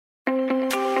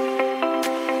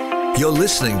You're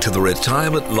listening to the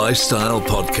Retirement Lifestyle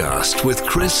Podcast with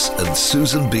Chris and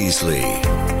Susan Beasley.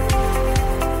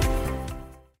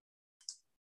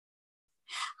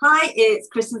 Hi, it's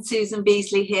Chris and Susan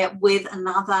Beasley here with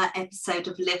another episode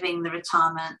of Living the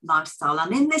Retirement Lifestyle.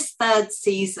 And in this third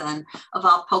season of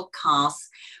our podcast,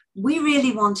 we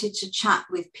really wanted to chat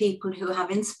with people who have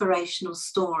inspirational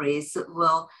stories that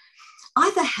will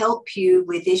either help you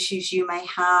with issues you may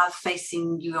have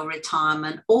facing your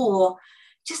retirement, or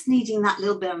just needing that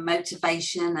little bit of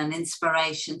motivation and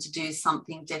inspiration to do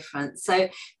something different. So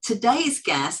today's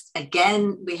guest,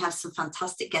 again, we have some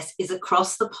fantastic guests, is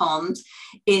across the pond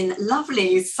in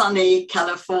lovely sunny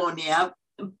California,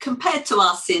 compared to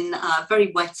us in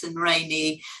very wet and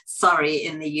rainy Surrey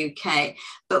in the UK.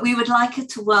 But we would like her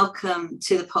to welcome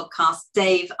to the podcast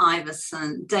Dave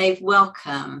Iverson. Dave,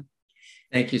 welcome.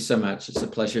 Thank you so much. It's a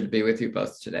pleasure to be with you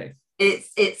both today.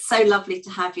 It's so lovely to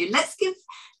have you. Let's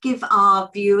give our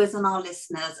viewers and our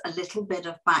listeners a little bit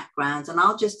of background, and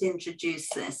I'll just introduce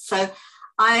this. So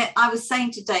I was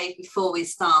saying to Dave before we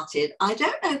started, I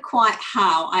don't know quite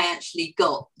how I actually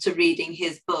got to reading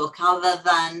his book, other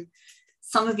than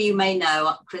some of you may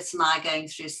know Chris and I are going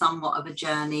through somewhat of a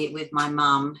journey with my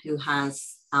mum, who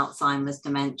has Alzheimer's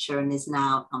dementia and is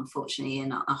now unfortunately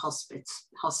in a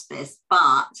hospice.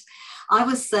 But I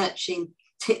was searching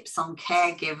tips on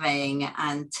caregiving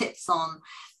and tips on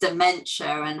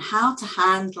dementia and how to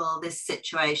handle this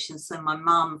situation so my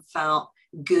mum felt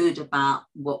good about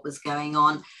what was going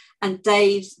on. And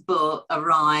Dave's book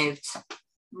arrived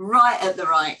right at the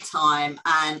right time,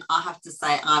 and I have to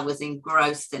say I was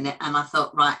engrossed in it, and I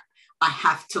thought, right, I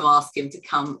have to ask him to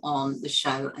come on the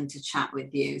show and to chat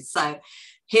with you. So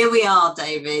here we are,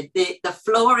 David. The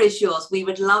floor is yours. We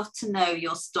would love to know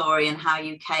your story and how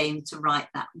you came to write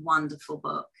that wonderful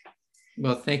book.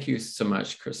 Well, thank you so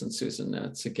much, Chris and Susan.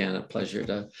 It's again a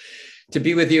pleasure to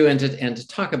be with you and to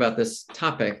talk about this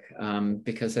topic,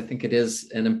 because I think it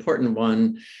is an important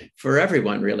one for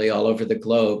everyone, really, all over the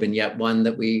globe, and yet one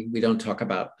that we don't talk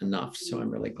about enough. So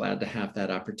I'm really glad to have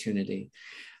that opportunity.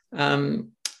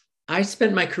 I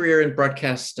spent my career in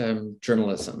broadcast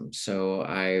journalism. So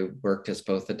I worked as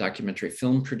both a documentary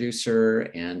film producer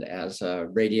and as a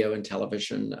radio and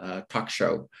television talk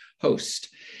show host.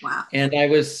 Wow. And I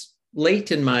was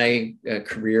late in my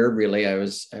career, really. I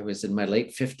was in my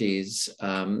late 50s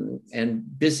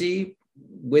and busy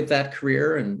with that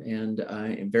career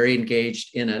and very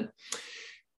engaged in it,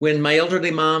 when my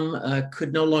elderly mom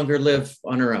could no longer live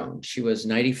on her own. She was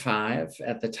 95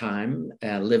 at the time,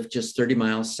 lived just 30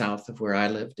 miles south of where I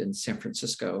lived in San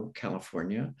Francisco,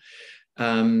 California.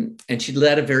 And she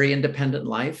led a very independent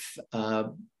life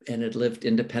and had lived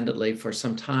independently for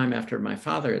some time after my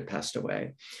father had passed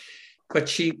away. But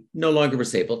she no longer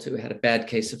was able to, had a bad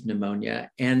case of pneumonia.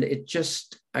 And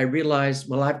I realized,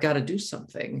 well, I've got to do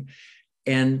something.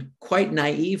 And quite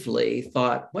naively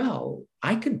thought, well,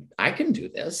 I can do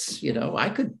this. You know, I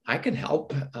could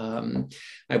help.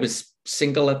 I was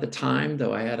single at the time,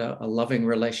 though I had a loving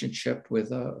relationship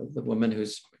with the woman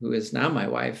who is now my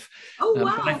wife. Oh,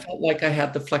 wow. But I felt like I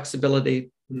had the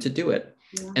flexibility to do it.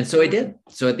 Yeah. And so I did.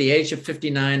 So at the age of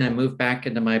 59, I moved back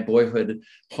into my boyhood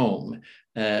home,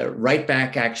 right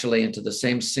back actually into the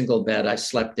same single bed I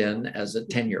slept in as a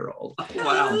 10-year-old.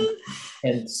 Wow.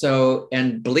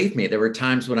 And believe me, there were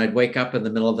times when I'd wake up in the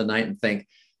middle of the night and think,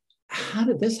 how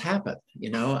did this happen?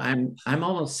 You know, I'm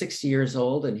almost 60 years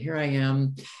old, and here I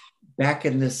am back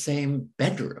in the same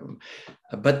bedroom.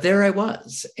 But there I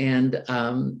was. And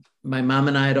my mom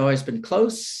and I had always been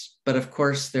close, but of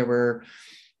course there were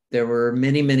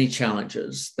many, many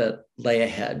challenges that lay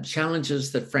ahead,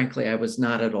 challenges that, frankly, I was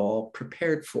not at all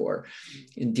prepared for.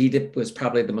 Indeed, it was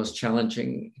probably the most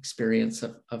challenging experience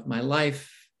of my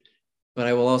life. But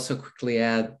I will also quickly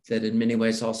add that in many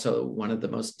ways, also one of the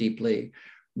most deeply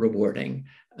rewarding.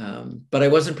 But I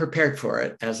wasn't prepared for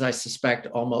it, as I suspect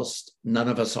almost none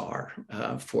of us are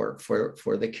for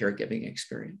the caregiving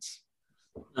experience.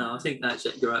 No, I think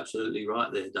you're absolutely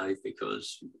right there, Dave,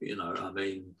 because, you know, I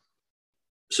mean,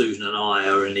 Susan and I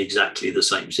are in exactly the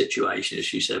same situation as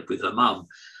she said with her mum.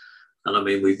 And I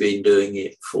mean, we've been doing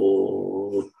it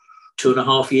for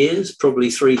 2.5 years, probably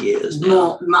 3 years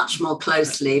now. Much more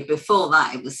closely. Before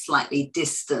that, it was slightly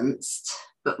distanced,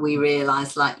 but we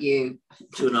realised, like you,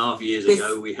 2.5 years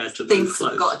ago, we had to move things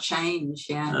close. Have got to change,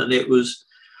 yeah. And it was,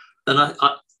 and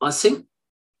I think,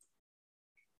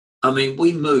 I mean,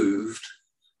 we moved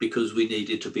because we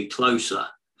needed to be closer,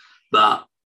 but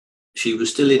she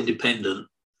was still independent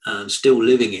and still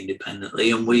living independently.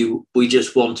 And we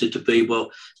just wanted to be, well,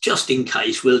 just in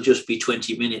case, we'll just be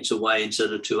 20 minutes away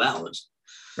instead of 2 hours.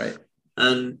 Right.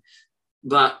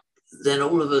 But then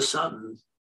all of a sudden,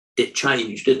 it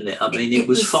changed, didn't it? I mean, it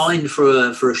was fine for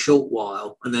a short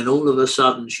while, and then all of a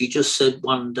sudden she just said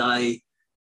one day,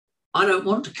 I don't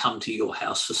want to come to your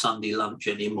house for Sunday lunch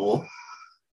anymore.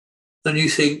 And you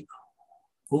think,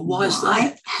 well, why is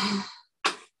that?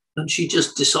 And she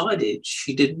just decided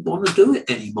she didn't want to do it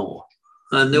anymore.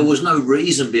 And there was no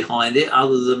reason behind it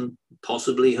other than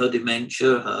possibly her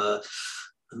dementia,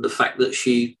 and the fact that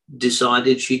she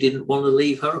decided she didn't want to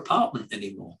leave her apartment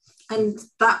anymore. And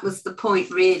that was the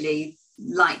point, really,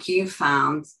 like you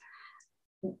found.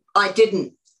 I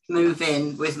didn't move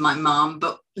in with my mum,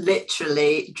 but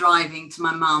literally driving to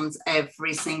my mum's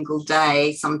every single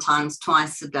day, sometimes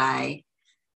twice a day,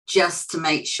 just to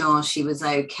make sure she was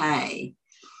okay.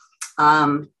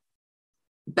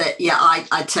 But yeah,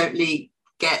 I totally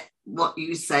get what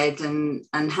you said,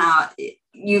 and how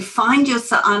you find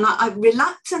yourself, and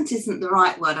reluctant isn't the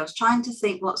right word. I was trying to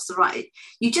think what's the right,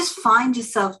 you just find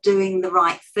yourself doing the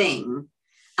right thing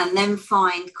and then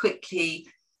find quickly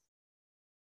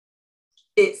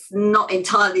it's not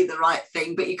entirely the right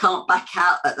thing, but you can't back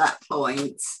out at that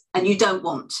point, and you don't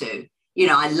want to. You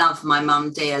know, I love my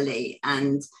mum dearly,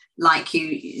 and like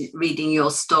you, reading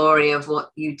your story of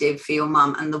what you did for your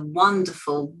mum and the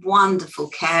wonderful,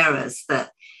 wonderful carers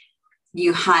that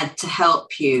you had to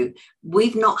help you.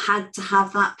 We've not had to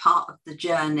have that part of the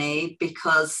journey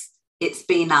because it's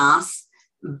been us,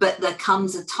 but there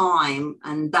comes a time,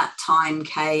 and that time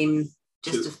came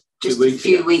just a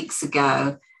few weeks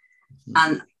ago.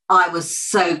 And I was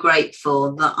so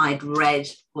grateful that I'd read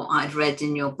what I'd read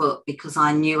in your book, because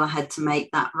I knew I had to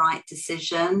make that right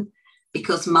decision,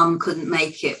 because mum couldn't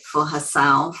make it for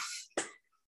herself.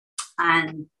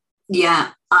 And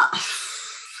yeah,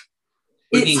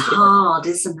 it's hard,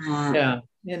 isn't it? Yeah,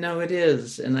 you know, it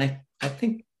is. And I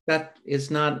think that is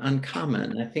not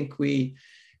uncommon. I think we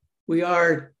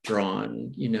are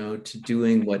drawn, you know, to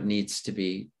doing what needs to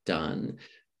be done.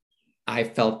 I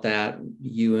felt that,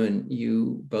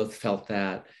 you both felt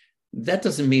that. That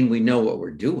doesn't mean we know what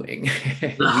we're doing.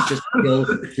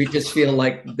 we just feel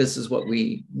like this is what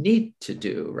we need to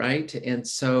do, right? And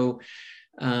so,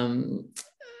 and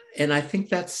I think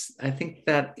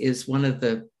that is one of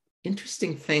the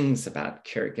interesting things about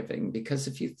caregiving, because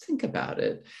if you think about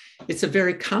it, it's a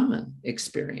very common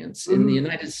experience. In the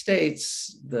United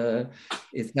States,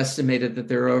 it's estimated that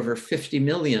there are over 50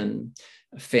 million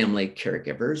family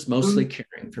caregivers, mostly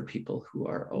caring for people who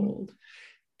are old.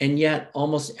 And yet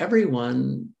almost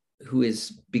everyone who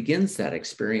begins that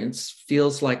experience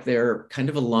feels like they're kind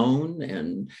of alone,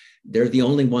 and they're the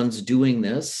only ones doing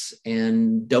this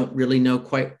and don't really know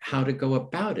quite how to go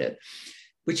about it,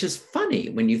 which is funny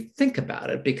when you think about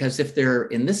it, because if they're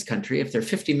in this country, if there are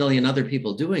 50 million other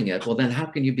people doing it, well, then how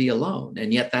can you be alone?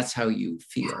 And yet that's how you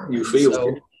feel.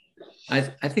 So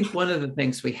I think one of the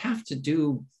things we have to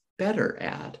do better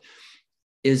at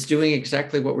is doing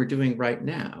exactly what we're doing right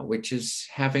now, which is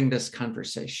having this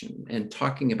conversation and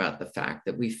talking about the fact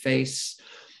that we face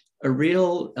a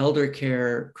real elder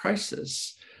care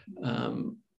crisis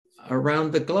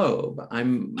around the globe.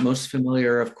 I'm most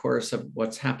familiar, of course, of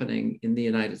what's happening in the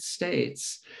United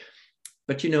States.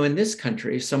 But, you know, in this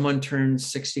country, someone turns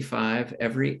 65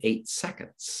 every 8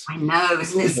 seconds. I know,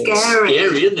 isn't it scary?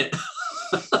 Scary, isn't it?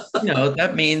 You know,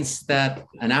 that means that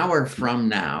an hour from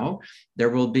now, there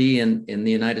will be in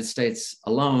the United States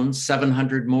alone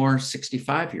 700 more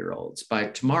 65-year-olds. By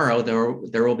tomorrow,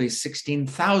 there will be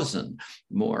 16,000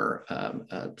 more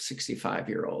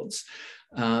 65-year-olds.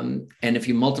 And if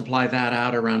you multiply that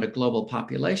out around a global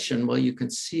population, well, you can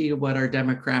see what our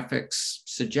demographics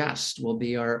suggest will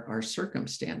be our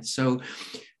circumstance. So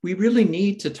we really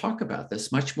need to talk about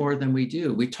this much more than we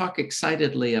do. We talk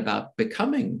excitedly about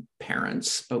becoming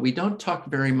parents, but we don't talk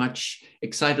very much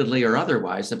excitedly or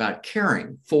otherwise about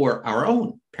caring for our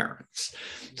own parents.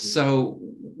 So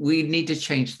we need to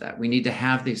change that. We need to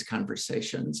have these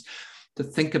conversations, to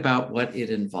think about what it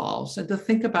involves, and to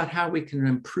think about how we can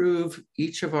improve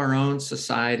each of our own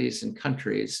societies and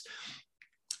countries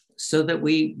so that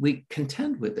we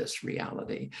contend with this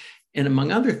reality. And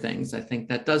among other things, I think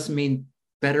that does mean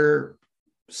better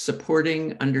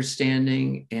supporting,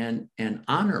 understanding, and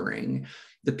honoring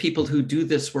the people who do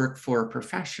this work for a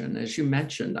profession. As you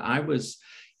mentioned, I was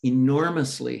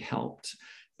enormously helped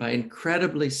by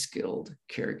incredibly skilled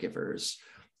caregivers,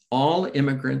 all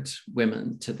immigrant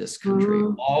women to this country,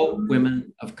 all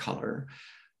women of color,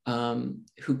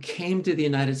 who came to the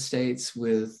United States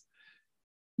with,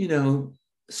 you know,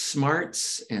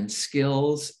 smarts and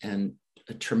skills and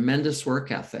a tremendous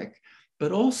work ethic,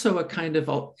 but also a kind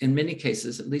of, in many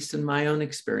cases, at least in my own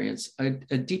experience,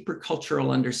 a deeper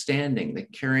cultural understanding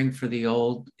that caring for the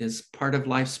old is part of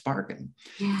life's bargain.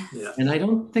 Yes. Yeah. And I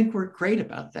don't think we're great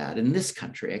about that in this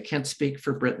country. I can't speak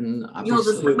for Britain. We're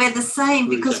the same,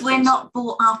 because we're not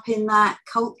brought up in that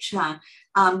culture.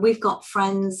 We've got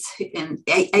friends,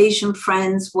 Asian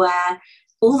friends, where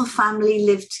all the family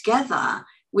live together,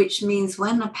 which means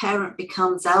when a parent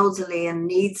becomes elderly and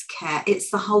needs care, it's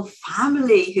the whole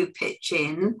family who pitch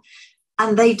in,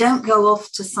 and they don't go off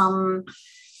to some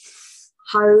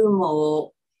home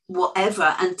or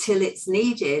whatever until it's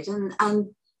needed. And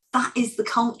that is the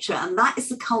culture, and that is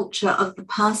the culture of the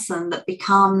person that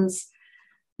becomes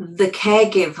the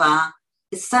caregiver.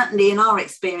 Certainly in our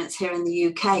experience here in the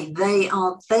UK, they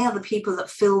are the people that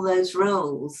fill those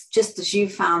roles, just as you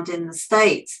found in the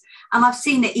States. And I've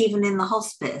seen it even in the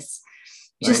hospice.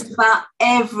 Just about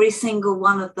every single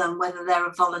one of them, whether they're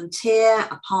a volunteer,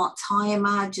 a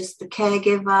part-timer, just the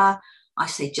caregiver. I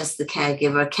say just the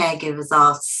caregiver. Caregivers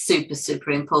are super,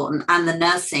 super important. And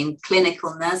the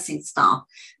clinical nursing staff,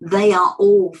 they are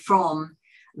all from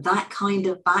that kind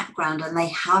of background, and they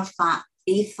have that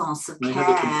ethos of care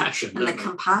and the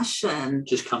compassion.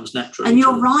 Just comes naturally. And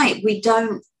you're right, we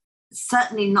don't,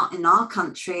 certainly not in our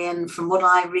country, and from what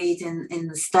I read in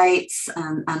the States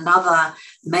and other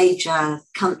major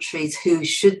countries who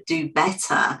should do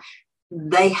better,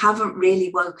 they haven't really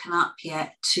woken up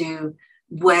yet to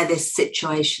where this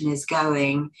situation is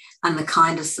going and the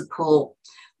kind of support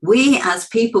we as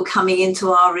people coming into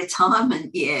our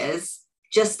retirement years,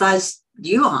 just as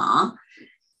you are,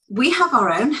 we have our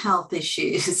own health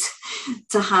issues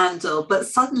to handle, but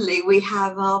suddenly we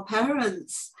have our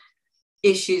parents'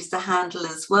 issues to handle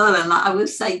as well. And I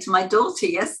was saying to my daughter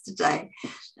yesterday,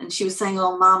 and she was saying,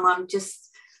 "Oh, Mum, I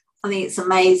think it's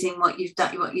amazing what you've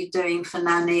done, what you're doing for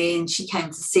Nanny." And she came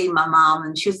to see my mum,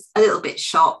 and she was a little bit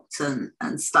shocked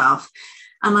and stuff.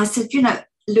 And I said,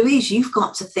 "Louise, you've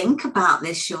got to think about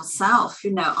this yourself.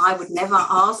 I would never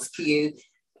ask you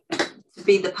to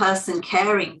be the person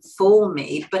caring for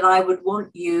me, but I would want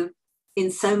you in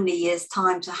so many years'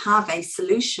 time to have a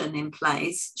solution in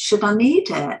place should I need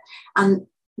it. And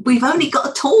we've only got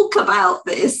to talk about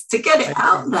this to get it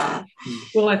out there."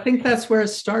 Well, I think that's where it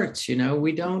starts. I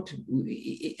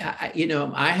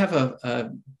have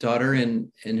a daughter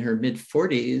in her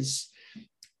mid-40s.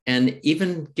 And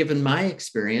even given my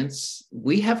experience,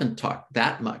 we haven't talked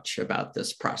that much about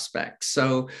this prospect.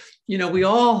 So, we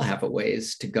all have a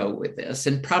ways to go with this.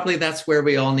 And probably that's where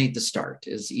we all need to start,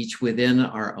 is each within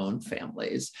our own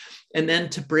families. And then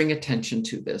to bring attention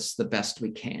to this the best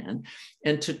we can,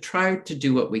 and to try to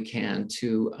do what we can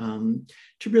to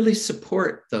really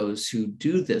support those who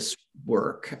do this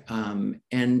work,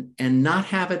 and not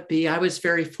have it be. I was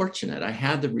very fortunate. I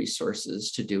had the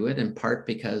resources to do it, in part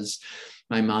because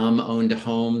my mom owned a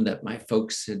home that my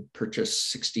folks had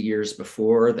purchased 60 years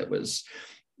before that was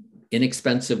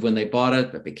inexpensive when they bought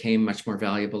it, but became much more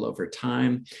valuable over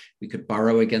time. We could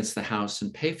borrow against the house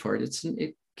and pay for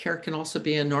it. Care can also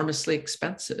be enormously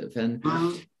expensive. And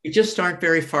we just aren't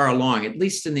very far along, at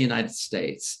least in the United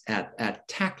States, at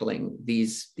tackling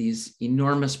these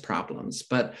enormous problems.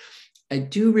 But I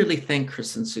do really think,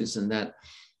 Chris and Susan, that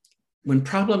when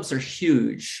problems are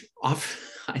huge,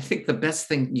 I think the best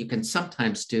thing you can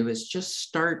sometimes do is just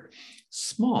start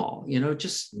small,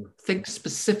 just think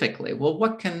specifically, well,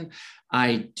 what can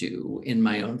I do in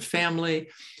my own family?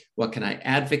 What can I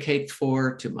advocate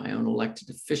for to my own elected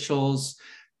officials?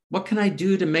 What can I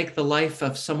do to make the life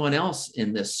of someone else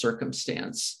in this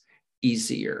circumstance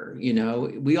easier?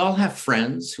 We all have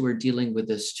friends who are dealing with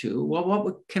this too. Well,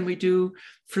 what can we do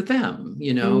for them,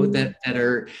 that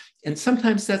are, and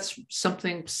sometimes that's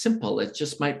something simple. It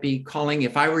just might be calling.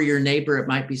 If I were your neighbor, it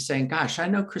might be saying, "Gosh, I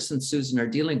know Chris and Susan are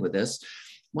dealing with this.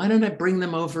 Why don't I bring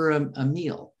them over a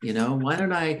meal? Why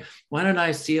don't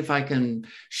I see if I can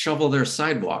shovel their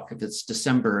sidewalk if it's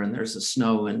December and there's a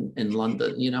snow in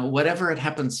London, whatever it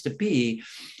happens to be."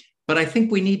 But I think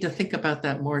we need to think about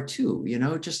that more too,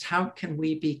 just how can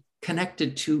we be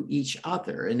connected to each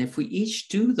other? And if we each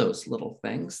do those little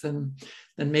things, then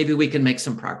maybe we can make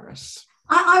some progress.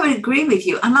 I would agree with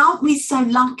you. And aren't we so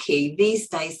lucky these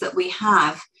days that we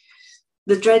have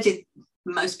the dreaded,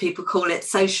 most people call it,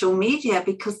 social media,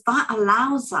 because that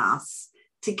allows us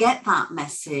to get that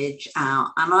message out.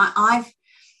 And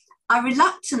I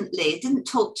reluctantly didn't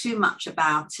talk too much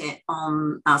about it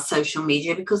on our social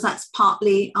media because that's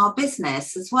partly our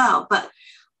business as well. But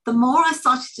the more I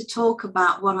started to talk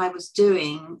about what I was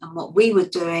doing and what we were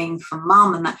doing for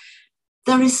Mum, and that,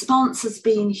 the response has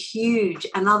been huge,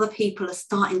 and other people are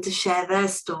starting to share their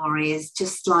stories,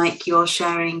 just like you're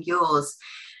sharing yours.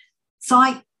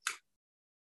 So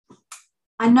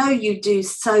I know you do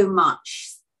so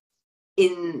much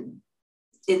in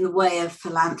the way of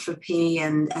philanthropy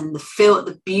and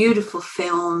the beautiful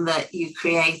film that you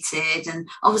created, and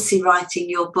obviously writing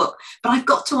your book. But I've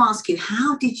got to ask you,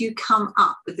 how did you come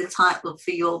up with the title for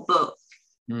your book?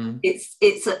 It's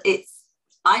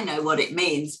I know what it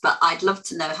means, but I'd love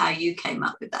to know how you came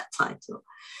up with that title.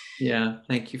 Yeah,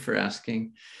 thank you for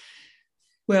asking.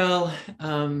 Well,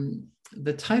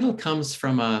 the title comes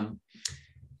from a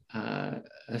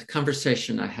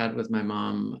conversation I had with my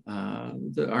mom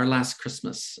our last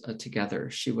Christmas together.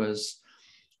 She was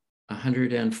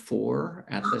 104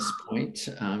 at this point.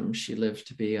 She lived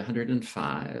to be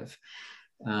 105.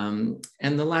 And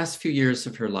the last few years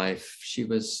of her life,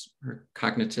 her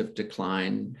cognitive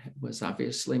decline was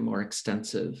obviously more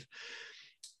extensive,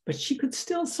 but she could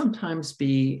still sometimes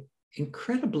be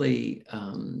incredibly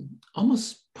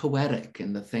almost poetic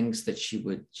in the things that she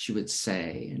would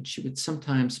say, and she would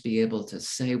sometimes be able to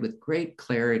say with great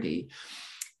clarity,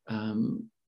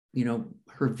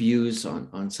 her views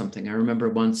on something. I remember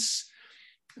once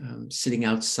sitting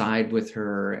outside with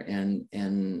her, and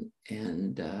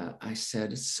I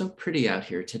said, "It's so pretty out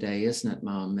here today, isn't it,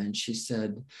 Mom?" And she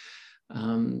said,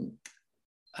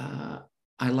 "I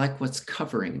like what's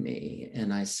covering me."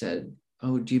 And I said,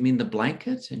 "Oh, do you mean the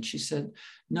blanket?" And she said,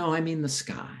 "No, I mean the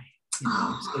sky."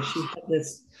 So she had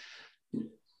this,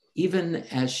 even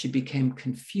as she became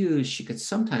confused, she could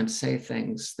sometimes say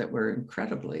things that were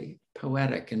incredibly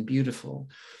poetic and beautiful.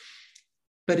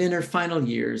 But in her final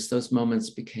years, those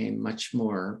moments became much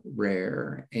more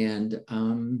rare. And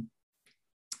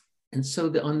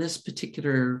so on this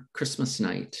particular Christmas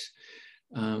night,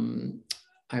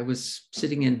 I was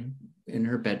sitting in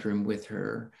her bedroom with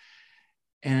her,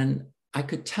 and I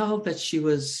could tell that she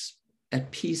was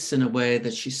at peace in a way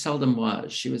that she seldom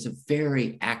was. She was a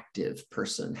very active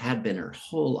person, had been her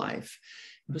whole life.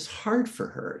 It was hard for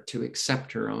her to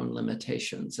accept her own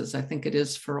limitations, as I think it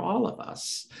is for all of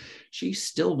us. She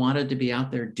still wanted to be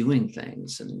out there doing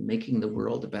things and making the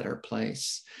world a better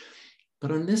place.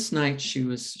 But on this night, she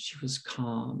was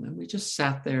calm, and we just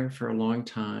sat there for a long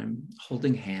time,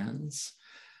 holding hands.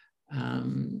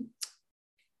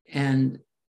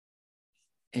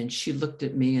 And she looked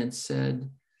at me and said,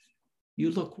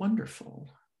 "You look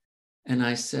wonderful." And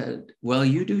I said, "Well,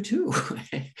 you do too."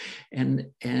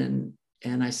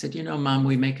 and I said, "Mom,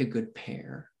 we make a good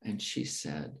pair." And she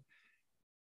said,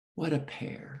 "What a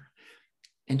pair."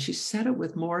 And she said it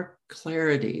with more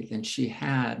clarity than she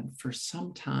had for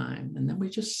some time. And then we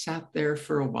just sat there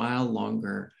for a while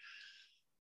longer.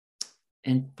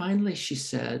 And finally she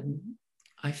said,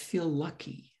 "I feel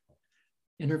lucky."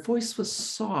 And her voice was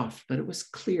soft, but it was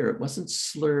clear. It wasn't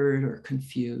slurred or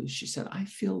confused. She said, "I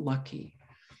feel lucky."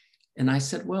 And I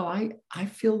said, "Well, I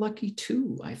feel lucky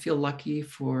too. I feel lucky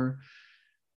for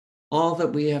all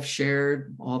that we have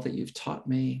shared, all that you've taught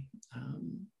me,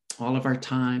 all of our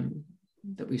time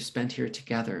that we've spent here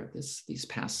together these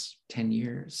past 10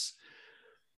 years.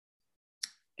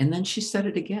 And then she said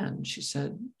it again. She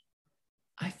said,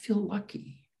 "I feel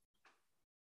lucky."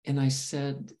 And I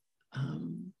said,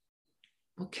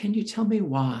 "Well, can you tell me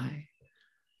why?"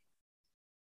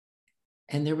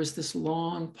 And there was this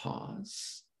long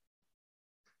pause.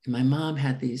 And my mom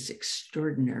had these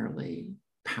extraordinarily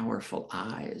powerful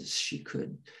eyes.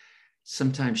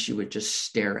 Sometimes she would just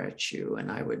stare at you, and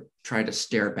I would try to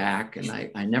stare back, and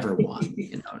I never won,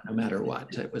 no matter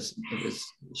what.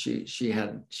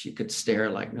 She could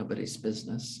stare like nobody's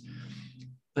business.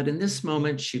 But in this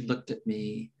moment, she looked at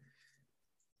me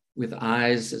with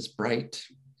eyes as bright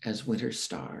as winter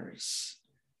stars.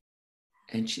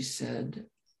 And she said,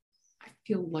 "I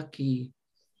feel lucky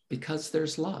because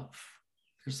there's love.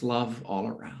 There's love all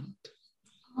around."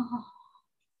 Oh.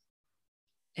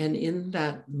 And in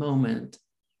that moment,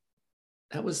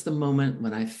 that was the moment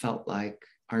when I felt like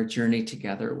our journey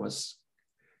together was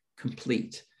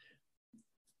complete.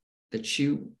 That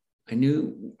I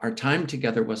knew our time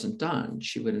together wasn't done.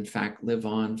 She would in fact live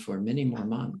on for many more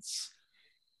months.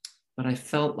 But I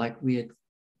felt like we had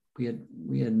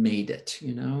made it,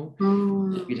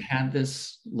 We'd had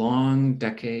this long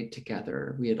decade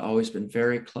together. We had always been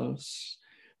very close.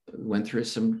 But we went through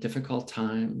some difficult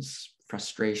times,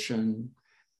 frustration,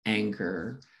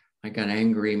 anger. I got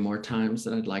angry more times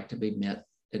than I'd like to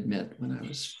admit when I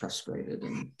was frustrated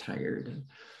and tired.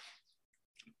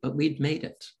 But we'd made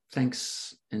it,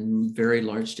 thanks in very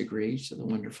large degree to the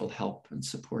wonderful help and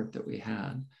support that we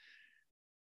had.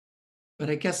 But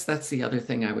I guess that's the other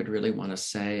thing I would really want to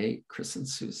say, Chris and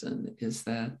Susan, is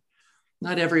that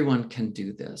not everyone can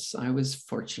do this. I was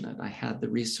fortunate. I had the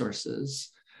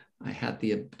resources. I had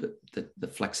the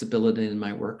flexibility in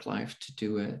my work life to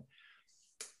do it.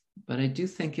 But I do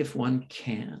think if one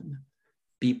can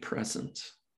be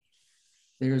present,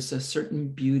 there's a certain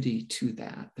beauty to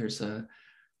that. There's a,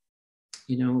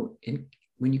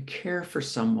 when you care for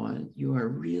someone, you are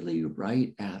really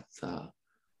right at the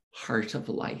heart of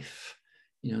life.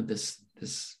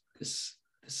 This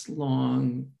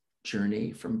long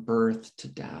journey from birth to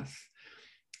death,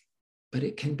 but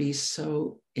it can be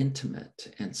so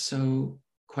intimate and so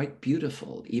quite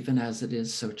beautiful, even as it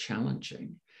is so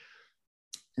challenging.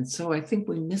 And so I think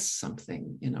we miss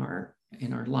something in our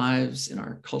lives, in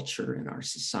our culture, in our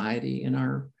society, in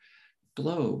our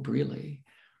globe, really,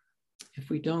 if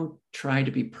we don't try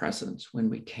to be present when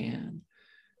we can,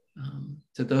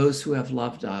 to those who have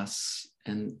loved us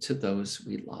and to those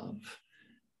we love.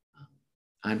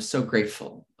 I'm so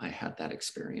grateful I had that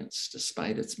experience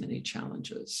despite its many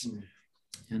challenges.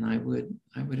 And I would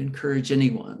encourage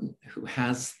anyone who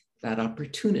has that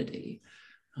opportunity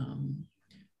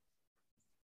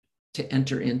to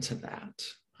enter into that,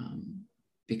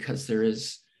 because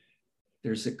there's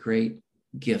a great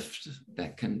gift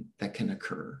that can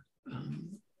occur,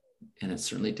 and it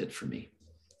certainly did for me.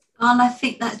 And I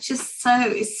think that's just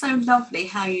it's so lovely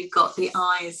how you got the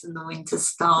eyes and the winter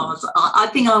stars. I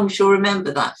think I shall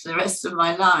remember that for the rest of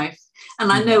my life.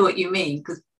 And I know what you mean,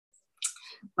 because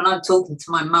when I'm talking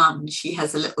to my mum, she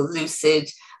has a little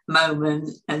lucid moment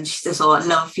and she says, "Oh, I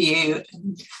love you.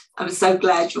 And I'm so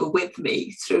glad you're with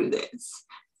me through this."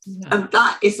 Yeah. And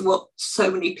that is what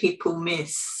so many people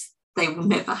miss. They will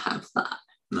never have that.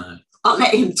 No. I'll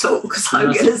let him talk because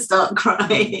I'm going to start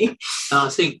crying. I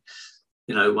think,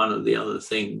 one of the other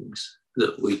things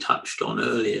that we touched on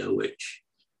earlier, which,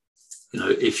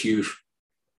 we're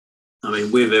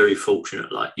very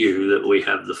fortunate like you that we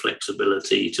have the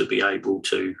flexibility to be able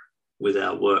to, with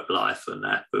our work life and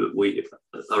that, we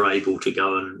are able to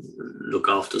go and look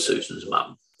after Susan's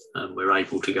mum. And we're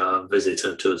able to go and visit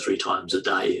her 2 or 3 times a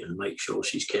day and make sure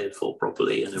she's cared for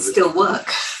properly and everything. Still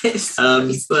work.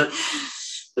 But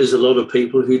there's a lot of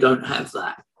people who don't have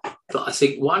that. But I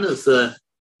think one of the,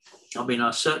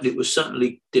 it was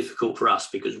certainly difficult for us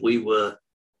because we were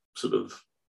sort of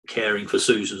caring for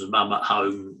Susan's mum at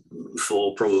home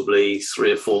for probably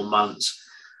 3 or 4 months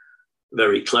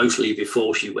very closely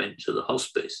before she went to the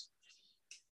hospice.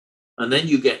 And then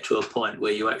you get to a point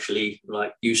where you actually,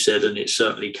 like you said, and it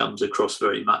certainly comes across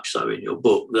very much so in your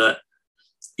book, that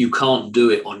you can't do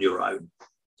it on your own.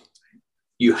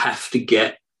 You have to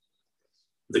get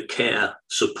the care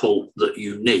support that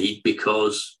you need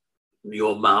because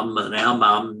your mum and our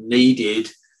mum needed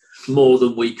more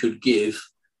than we could give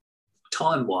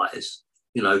time-wise.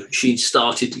 She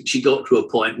got to a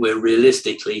point where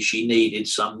realistically she needed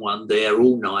someone there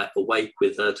all night awake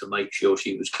with her to make sure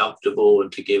she was comfortable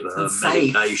and to give her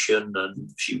medication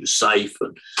and she was safe.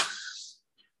 And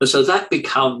so that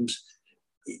becomes,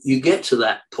 you get to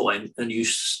that point and you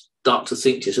start to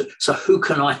think to yourself, so who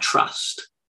can I trust?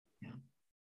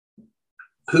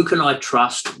 Who can I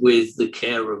trust with the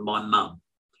care of my mum?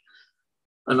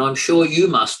 And I'm sure you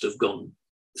must have gone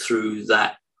through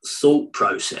that thought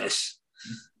process.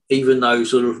 Even though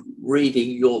sort of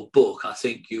reading your book, I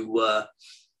think you were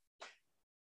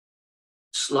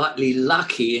slightly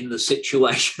lucky in the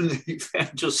situation that you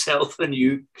found yourself, and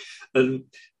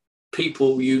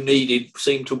people you needed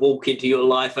seemed to walk into your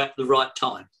life at the right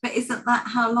time. But isn't that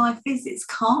how life is? It's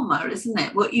karma, isn't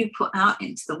it? What you put out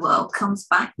into the world comes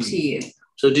back to you.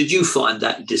 So did you find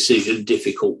that decision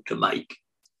difficult to make?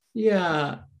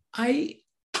 Yeah, I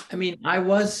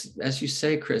was, as you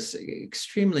say, Chris,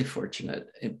 extremely fortunate,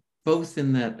 both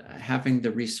in that having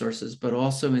the resources, but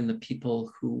also in the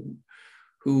people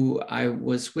who I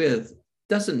was with.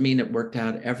 Doesn't mean it worked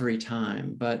out every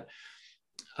time, but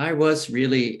I was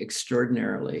really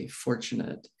extraordinarily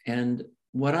fortunate. And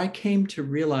what I came to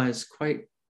realize quite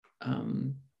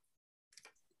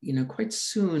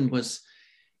soon was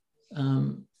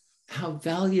how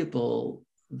valuable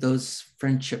those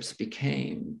friendships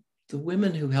became. The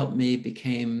women who helped me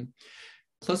became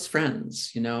close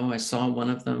friends. I saw one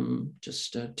of them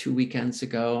just 2 weekends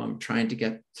ago. I'm trying to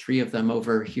get 3 of them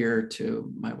over here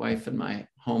to my wife and my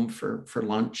home for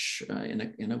lunch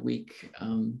in a week.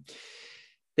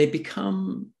 They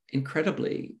become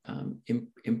incredibly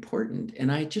important.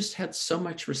 And I just had so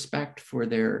much respect for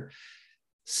their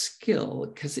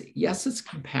skill because yes, it's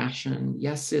compassion.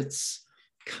 Yes, it's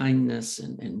kindness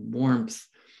and warmth.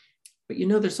 But,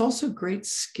 there's also great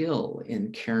skill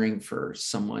in caring for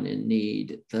someone in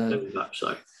need.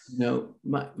 My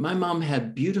mom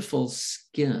had beautiful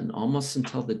skin almost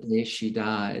until the day she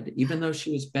died, even though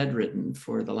she was bedridden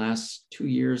for the last 2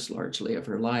 years largely of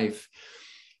her life.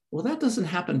 Well, that doesn't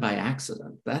happen by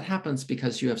accident. That happens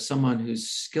because you have someone who's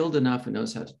skilled enough and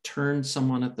knows how to turn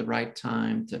someone at the right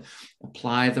time, to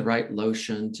apply the right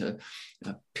lotion, to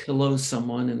pillow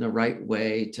someone in the right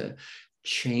way, to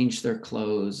change their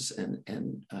clothes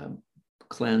and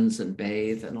cleanse and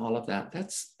bathe and all of that.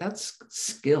 That's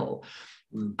skill.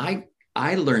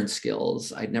 I learned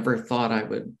skills I never thought I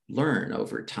would learn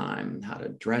over time, how to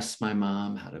dress my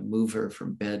mom, how to move her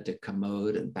from bed to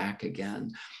commode and back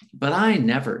again. But I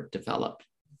never developed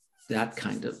that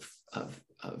kind of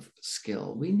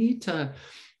skill. We need to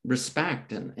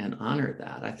respect and honor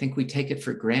that. I think we take it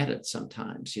for granted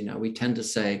sometimes. You know, we tend to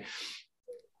say,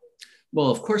 well,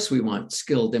 of course we want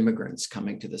skilled immigrants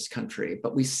coming to this country,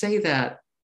 but we say that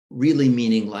really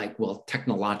meaning like, well,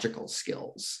 technological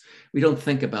skills. We don't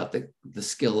think about the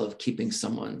skill of keeping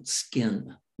someone's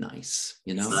skin nice,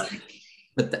 you know,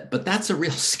 but that's a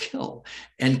real skill.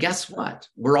 And guess what?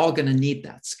 We're all going to need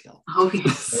that skill. Oh,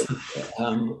 yes.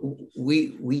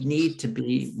 We need to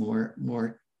be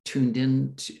more tuned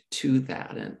in to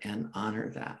that and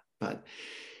honor that. But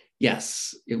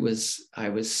yes, I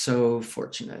was so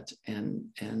fortunate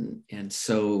and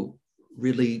so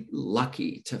really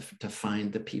lucky to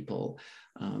find the people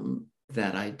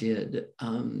that I did.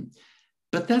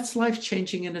 But that's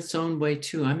life-changing in its own way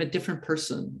too. I'm a different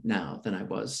person now than I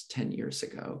was 10 years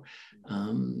ago.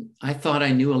 I thought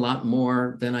I knew a lot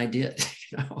more than I did.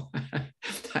 You know,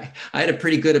 I had a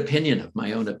pretty good opinion of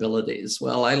my own abilities.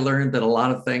 Well, I learned that a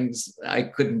lot of things I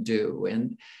couldn't do,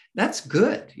 and that's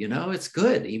good. You know, it's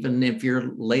good. Even if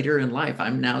you're later in life,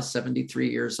 I'm now 73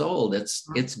 years old.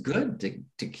 It's good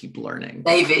to keep learning.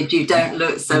 David, you don't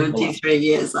look 73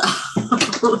 years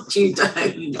old. You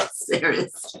don't,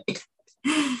 seriously.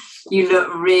 You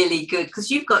look really good because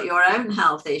you've got your own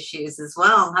health issues as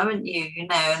well, haven't you? You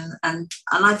know, and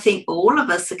I think all of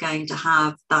us are going to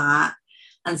have that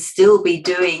and still be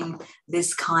doing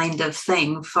this kind of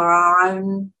thing for our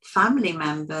own family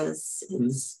members.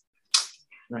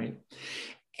 Right.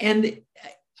 And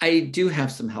I do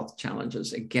have some health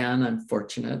challenges. Again, I'm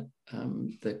fortunate.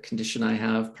 The condition I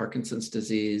have, Parkinson's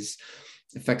disease,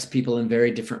 affects people in very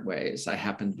different ways. I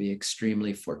happen to be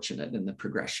extremely fortunate in the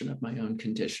progression of my own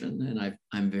condition, and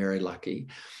I'm very lucky.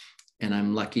 And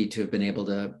I'm lucky to have been able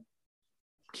to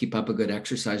keep up a good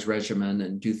exercise regimen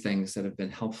and do things that have been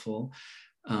helpful.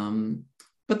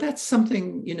 But that's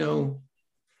something, you know,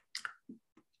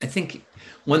 I think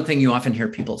one thing you often hear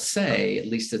people say, at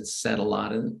least it's said a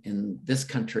lot in this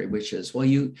country, which is, well,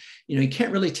 you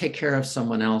can't really take care of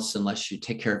someone else unless you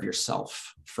take care of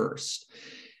yourself first.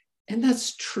 And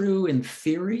that's true in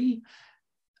theory,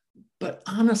 but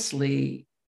honestly,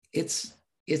 it's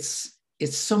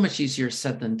so much easier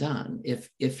said than done.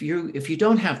 If you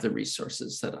don't have the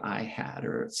resources that I had,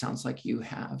 or it sounds like you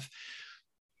have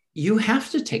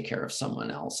to take care of someone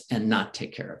else and not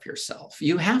take care of yourself.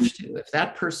 You have to. If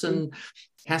that person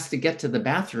has to get to the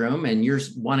bathroom and you're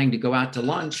wanting to go out to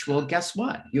lunch, well, guess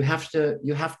what? You have to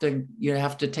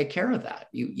take care of that.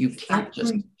 You can't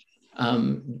just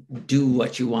do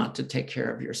what you want to take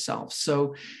care of yourself.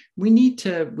 So we need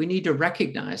to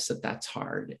recognize that that's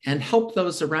hard and help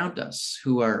those around us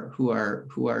who are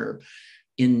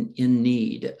in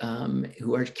need,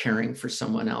 who are caring for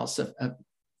someone else. A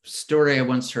story I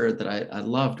once heard that I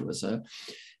loved was an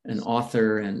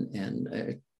author and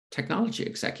a technology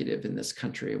executive in this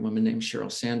country, a woman named Sheryl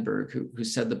Sandberg, who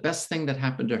said the best thing that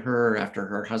happened to her after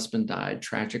her husband died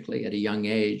tragically at a young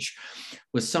age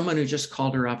was someone who just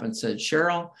called her up and said,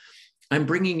 "Sheryl, I'm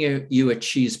bringing you a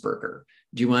cheeseburger.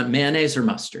 Do you want mayonnaise or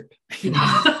mustard?"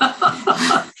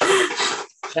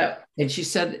 And she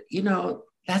said,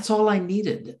 that's all I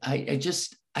needed.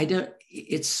 I don't,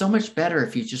 it's so much better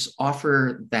if you just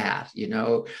offer that,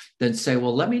 than say,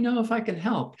 well, let me know if I can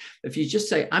help. If you just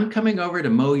say, I'm coming over to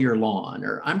mow your lawn,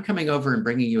 or I'm coming over and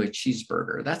bringing you a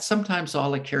cheeseburger, that's sometimes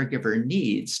all a caregiver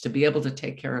needs to be able to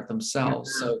take care of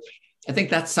themselves. So I think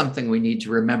that's something we need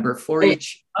to remember for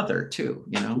each other too,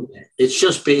 It's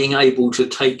just being able to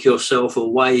take yourself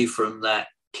away from that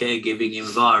caregiving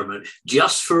environment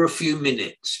just for a few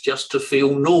minutes, just to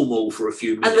feel normal for a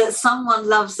few minutes. And that someone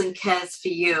loves and cares for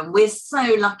you. And we're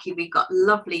so lucky we've got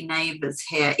lovely neighbours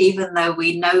here, even though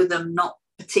we know them not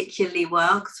particularly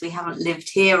well because we haven't lived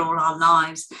here all our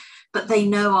lives, but they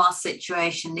know our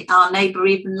situation. Our neighbour,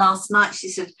 even last night, she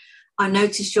said, I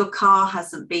noticed your car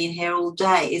hasn't been here all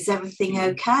day. Is everything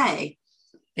okay?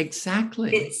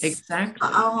 Exactly. Exactly.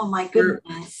 Oh my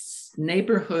goodness. Your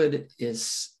neighborhood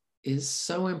is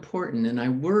so important. And I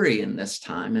worry in this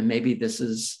time, and maybe this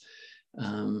is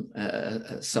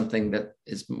something that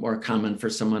is more common for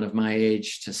someone of my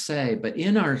age to say, but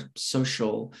in our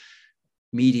social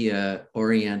media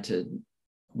oriented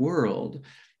world,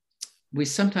 we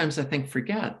sometimes, I think,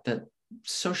 forget that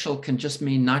social can just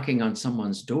mean knocking on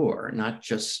someone's door, not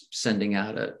just sending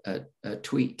out a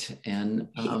tweet. And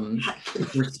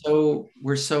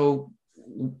we're so,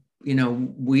 you know,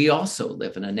 we also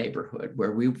live in a neighborhood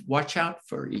where we watch out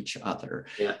for each other.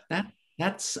 Yeah.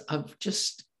 That's of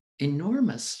just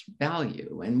enormous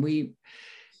value. And we,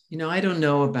 you know, I don't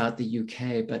know about the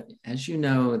UK, but as you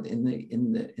know,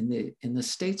 in the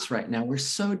States right now, we're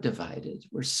so divided.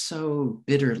 We're so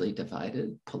bitterly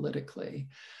divided politically.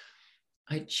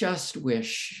 I just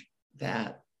wish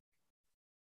that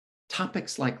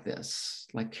topics like this,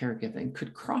 like caregiving,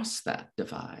 could cross that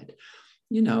divide.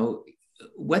 You know,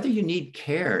 whether you need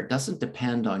care doesn't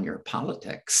depend on your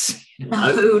politics. You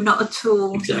know? No, not at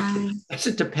all. Exactly. No. It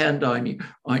doesn't depend on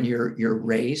your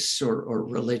race or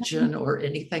religion or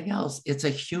anything else. It's a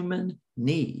human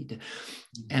need.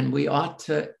 And we ought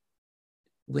to,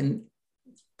 when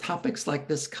topics like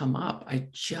this come up, I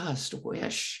just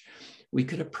wish we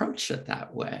could approach it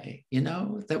that way, you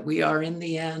know, that we are, in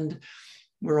the end,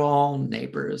 we're all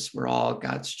neighbors, we're all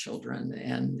God's children,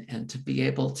 and to be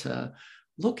able to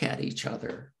look at each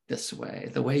other this way,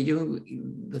 the way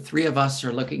the three of us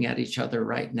are looking at each other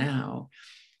right now,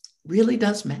 really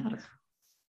does matter.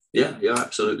 Yeah, you're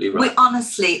absolutely right.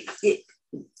 Honestly,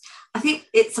 I think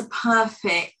it's a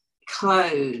perfect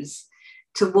close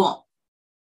to what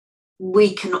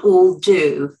we can all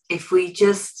do if we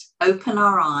just open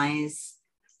our eyes,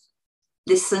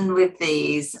 listen with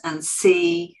these, and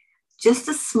see just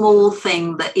a small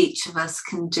thing that each of us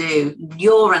can do.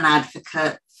 You're an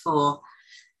advocate for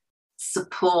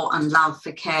support and love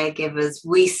for caregivers.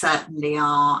 We certainly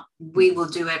are. We will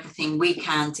do everything we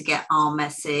can to get our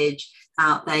message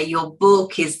out there. Your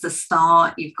book is the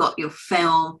start. You've got your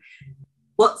film.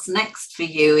 What's next for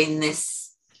you in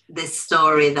this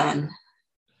story then?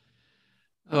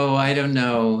 Oh, I don't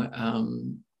know,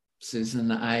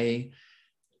 Susan. I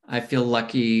feel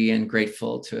lucky and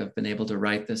grateful to have been able to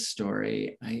write this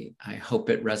story. I hope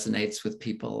it resonates with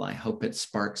people. I hope it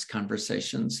sparks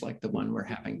conversations like the one we're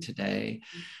having today.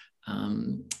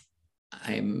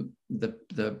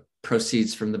 The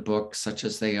proceeds from the book, such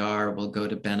as they are, will go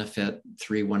to benefit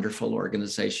 3 wonderful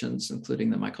organizations,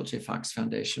 including the Michael J. Fox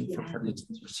Foundation for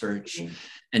Parkinson's Research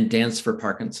and Dance for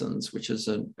Parkinson's, which is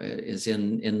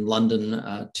in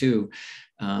London too,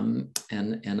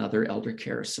 and other elder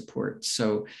care support.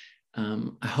 So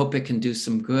I hope it can do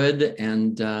some good,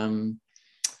 and then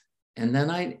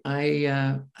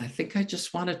I think I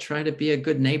just want to try to be a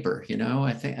good neighbor. You know,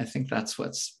 I think that's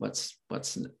what's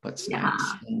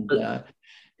next.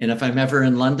 And if I'm ever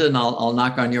in London, I'll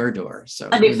knock on your door. So,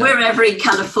 and if we're ever in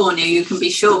California, you can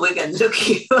be sure we're going to look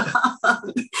you up.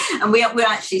 And we're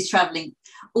actually traveling,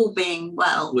 all being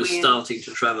well. We're starting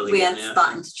to travel again. We are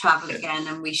starting to travel again,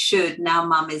 and we should. Now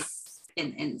Mum is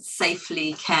in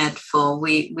safely cared for.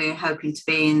 We're hoping to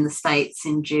be in the States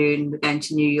in June. We're going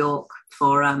to New York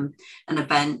for an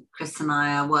event. Chris and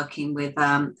I are working with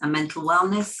a mental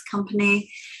wellness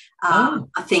company. I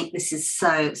think this is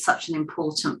such an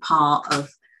important part of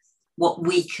what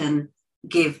we can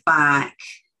give back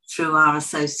through our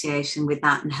association with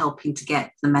that and helping to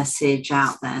get the message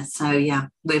out there. So yeah,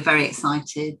 we're very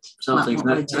excited. So I think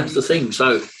that's the thing.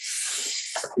 So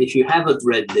if you haven't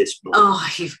read this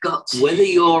book, you've got to. Whether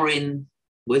you're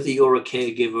a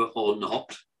caregiver or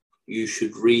not, you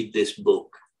should read this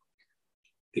book,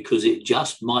 because it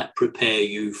just might prepare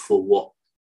you for what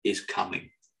is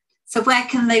coming. So where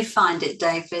can they find it,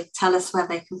 David? Tell us where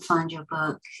they can find your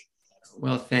book.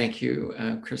 Well, thank you,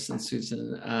 Chris and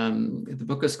Susan. The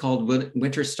book is called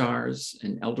Winter Stars,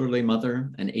 An Elderly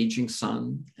Mother, An Aging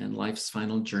Son, and Life's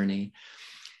Final Journey.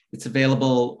 It's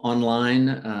available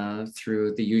online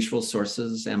through the usual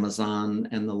sources, Amazon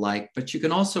and the like, but you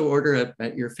can also order it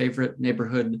at your favorite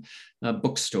neighborhood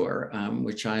bookstore,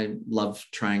 which I love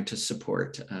trying to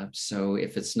support. So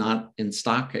if it's not in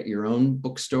stock at your own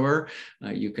bookstore,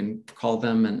 you can call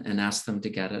them and ask them to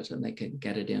get it, and they can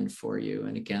get it in for you.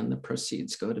 And again, the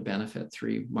proceeds go to benefit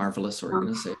 3 marvelous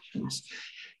organizations.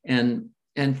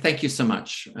 And thank you so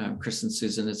much, Chris and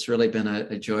Susan. It's really been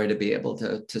a joy to be able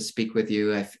to speak with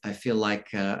you. I feel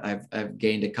like I've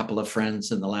gained a couple of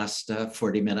friends in the last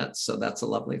 40 minutes, so that's a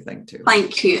lovely thing too.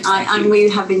 Thank you. And we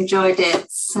have enjoyed it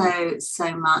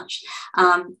so much.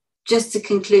 Just to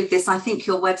conclude this, I think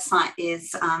your website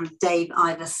is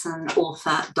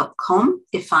daveiversonauthor.com,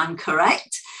 if I'm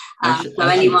correct. So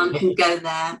anyone can go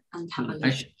there and have a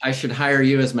look. I should hire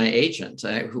you as my agent.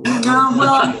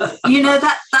 Well, you know,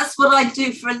 that's what I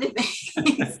do for a living.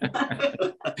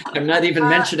 I'm not even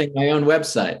mentioning my own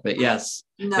website, but yes,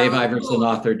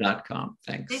 daveiversonauthor.com.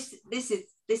 Thanks. This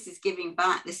this is giving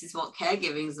back. This is what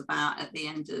caregiving is about at the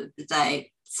end of the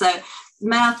day. So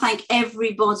may I thank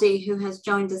everybody who has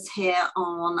joined us here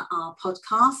on our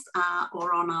podcast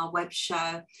or on our web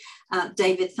show.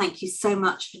 David, thank you so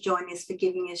much for joining us, for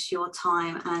giving us your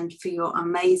time and for your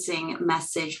amazing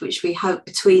message, which we hope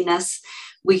between us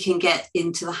we can get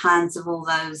into the hands of all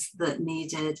those that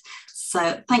need it.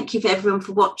 So thank you for everyone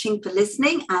for watching, for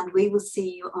listening, and we will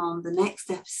see you on the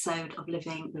next episode of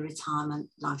Living the Retirement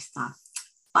Lifestyle.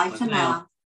 Bye for now.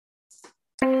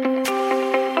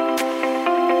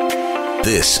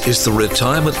 This is the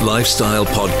Retirement Lifestyle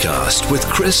Podcast with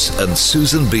Chris and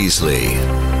Susan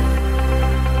Beasley.